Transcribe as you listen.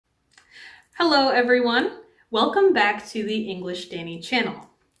Hello everyone! Welcome back to the English Danny channel.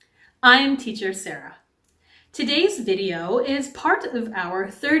 I'm teacher Sarah. Today's video is part of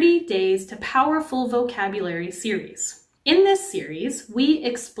our 30 Days to Powerful Vocabulary series. In this series, we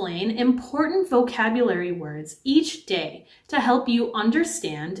explain important vocabulary words each day to help you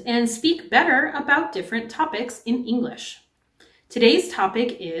understand and speak better about different topics in English. Today's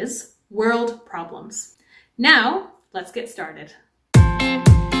topic is world problems. Now, let's get started.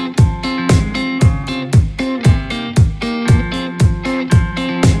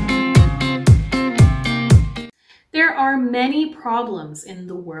 There are many problems in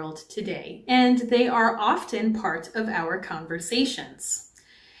the world today, and they are often part of our conversations.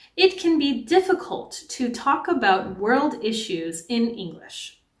 It can be difficult to talk about world issues in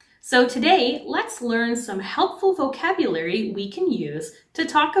English. So today, let's learn some helpful vocabulary we can use to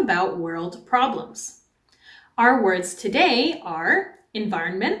talk about world problems. Our words today are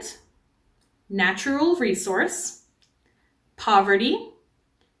environment, natural resource, poverty,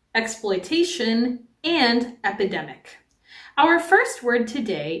 exploitation, and epidemic. Our first word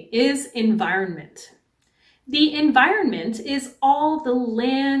today is environment. The environment is all the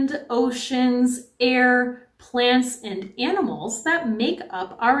land, oceans, air, plants, and animals that make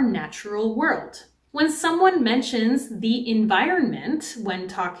up our natural world. When someone mentions the environment when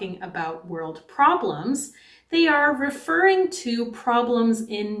talking about world problems, they are referring to problems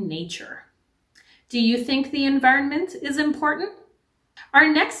in nature. Do you think the environment is important? Our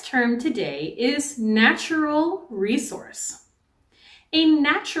next term today is natural resource. A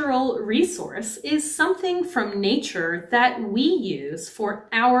natural resource is something from nature that we use for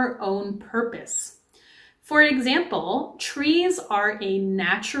our own purpose. For example, trees are a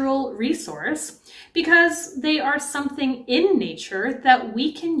natural resource because they are something in nature that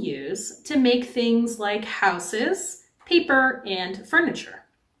we can use to make things like houses, paper, and furniture.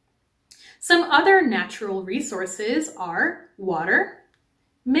 Some other natural resources are water,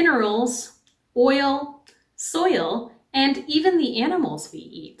 minerals, oil, soil, and even the animals we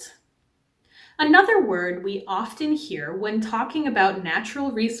eat. Another word we often hear when talking about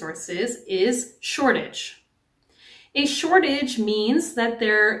natural resources is shortage. A shortage means that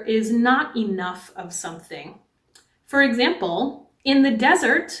there is not enough of something. For example, in the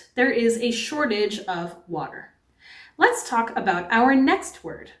desert, there is a shortage of water. Let's talk about our next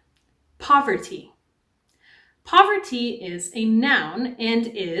word, poverty. Poverty is a noun and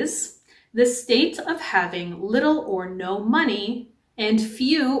is the state of having little or no money and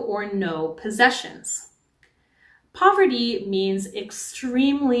few or no possessions. Poverty means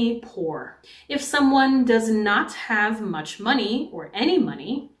extremely poor. If someone does not have much money or any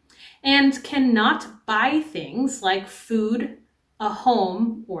money and cannot buy things like food, a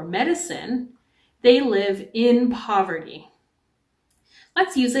home, or medicine, they live in poverty.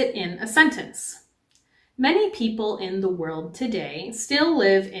 Let's use it in a sentence. Many people in the world today still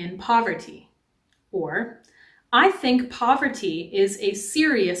live in poverty. Or, I think poverty is a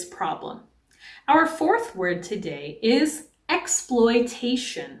serious problem. Our fourth word today is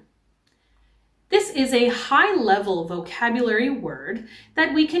exploitation. This is a high-level vocabulary word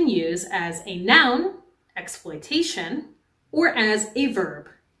that we can use as a noun, exploitation, or as a verb,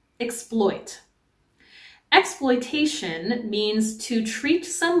 exploit. Exploitation means to treat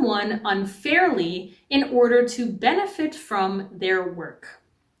someone unfairly in order to benefit from their work.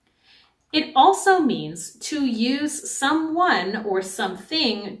 It also means to use someone or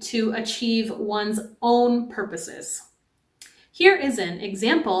something to achieve one's own purposes. Here is an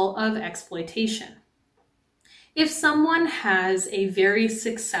example of exploitation. If someone has a very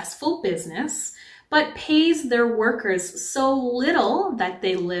successful business, but pays their workers so little that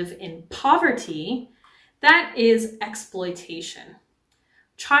they live in poverty, that is exploitation.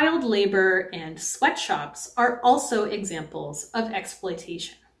 Child labor and sweatshops are also examples of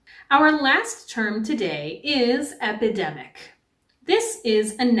exploitation. Our last term today is epidemic. This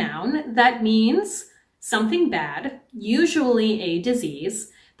is a noun that means something bad, usually a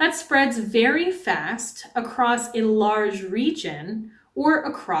disease, that spreads very fast across a large region or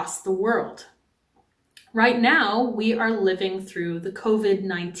across the world. Right now, we are living through the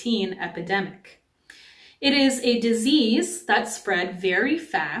COVID-19 epidemic. It is a disease that spread very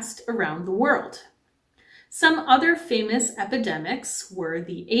fast around the world. Some other famous epidemics were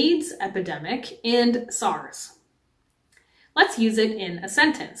the AIDS epidemic and SARS. Let's use it in a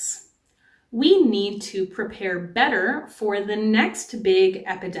sentence. We need to prepare better for the next big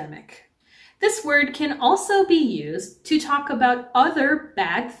epidemic. This word can also be used to talk about other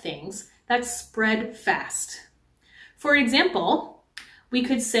bad things that spread fast. For example, we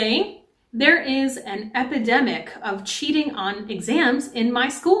could say, there is an epidemic of cheating on exams in my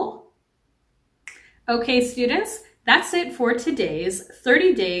school. Okay, students, that's it for today's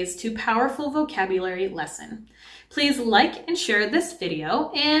 30 Days to Powerful Vocabulary lesson. Please like and share this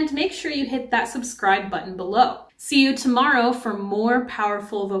video and make sure you hit that subscribe button below. See you tomorrow for more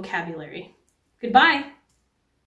powerful vocabulary. Goodbye.